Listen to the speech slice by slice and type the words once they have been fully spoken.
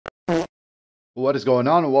What is going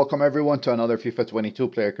on? Welcome everyone to another FIFA 22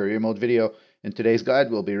 player career mode video. In today's guide,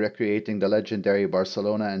 we'll be recreating the legendary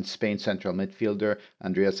Barcelona and Spain central midfielder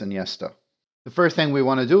Andres Iniesta. The first thing we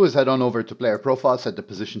want to do is head on over to player profile, set the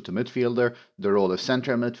position to midfielder, the role of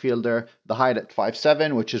central midfielder, the height at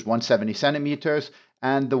 5'7", which is 170 centimeters,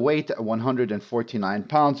 and the weight at 149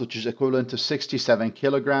 pounds, which is equivalent to 67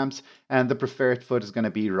 kilograms, and the preferred foot is going to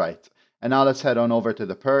be right. And now let's head on over to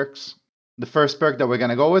the perks. The first perk that we're going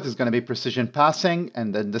to go with is going to be precision passing,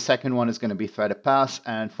 and then the second one is going to be threaded pass,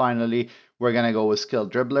 and finally we're going to go with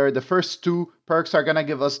skilled dribbler. The first two perks are going to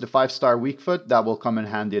give us the 5-star weak foot that will come in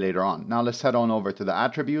handy later on. Now let's head on over to the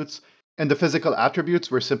attributes. In the physical attributes,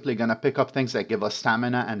 we're simply going to pick up things that give us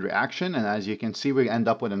stamina and reaction, and as you can see, we end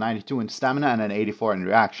up with a 92 in stamina and an 84 in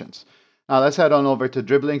reactions. Now let's head on over to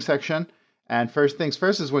dribbling section. And first things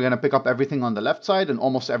first is we're going to pick up everything on the left side and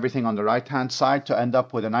almost everything on the right hand side to end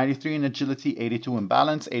up with a 93 in agility, 82 in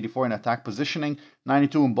balance, 84 in attack positioning,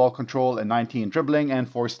 92 in ball control, and 90 in dribbling,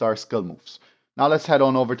 and 4-star skill moves. Now let's head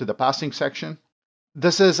on over to the passing section.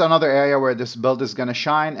 This is another area where this build is going to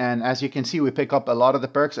shine, and as you can see, we pick up a lot of the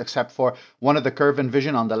perks except for one of the curve and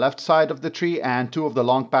vision on the left side of the tree and two of the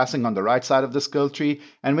long passing on the right side of the skill tree,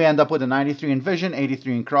 and we end up with a 93 in vision,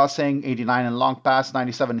 83 in crossing, 89 in long pass,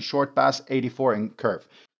 97 in short pass, 84 in curve.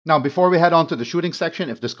 Now, before we head on to the shooting section,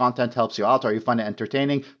 if this content helps you out or you find it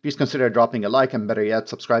entertaining, please consider dropping a like and better yet,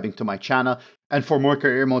 subscribing to my channel. And for more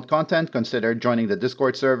career mode content, consider joining the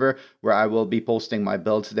Discord server where I will be posting my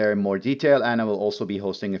builds there in more detail, and I will also be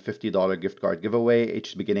hosting a $50 gift card giveaway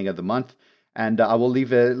each beginning of the month. And I will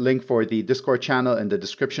leave a link for the Discord channel in the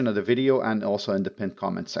description of the video and also in the pinned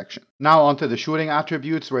comment section. Now onto the shooting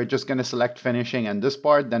attributes. We're just going to select finishing in this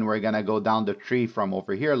part. Then we're going to go down the tree from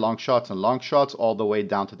over here, long shots all the way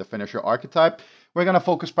down to the finisher archetype. We're going to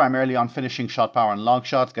focus primarily on finishing shot power and long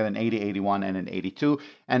shots, get an 80, 81, and an 82.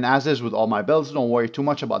 And as is with all my builds, don't worry too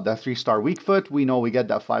much about that 3-star weak foot. We know we get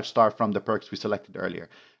that 5-star from the perks we selected earlier.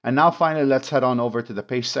 And now finally, let's head on over to the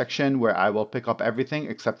pace section where I will pick up everything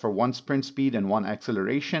except for 1 sprint speed and 1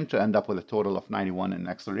 acceleration to end up with a total of 91 in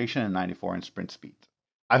acceleration and 94 in sprint speed.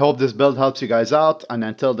 I hope this build helps you guys out, and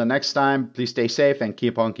until the next time, please stay safe and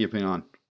keep on keeping on.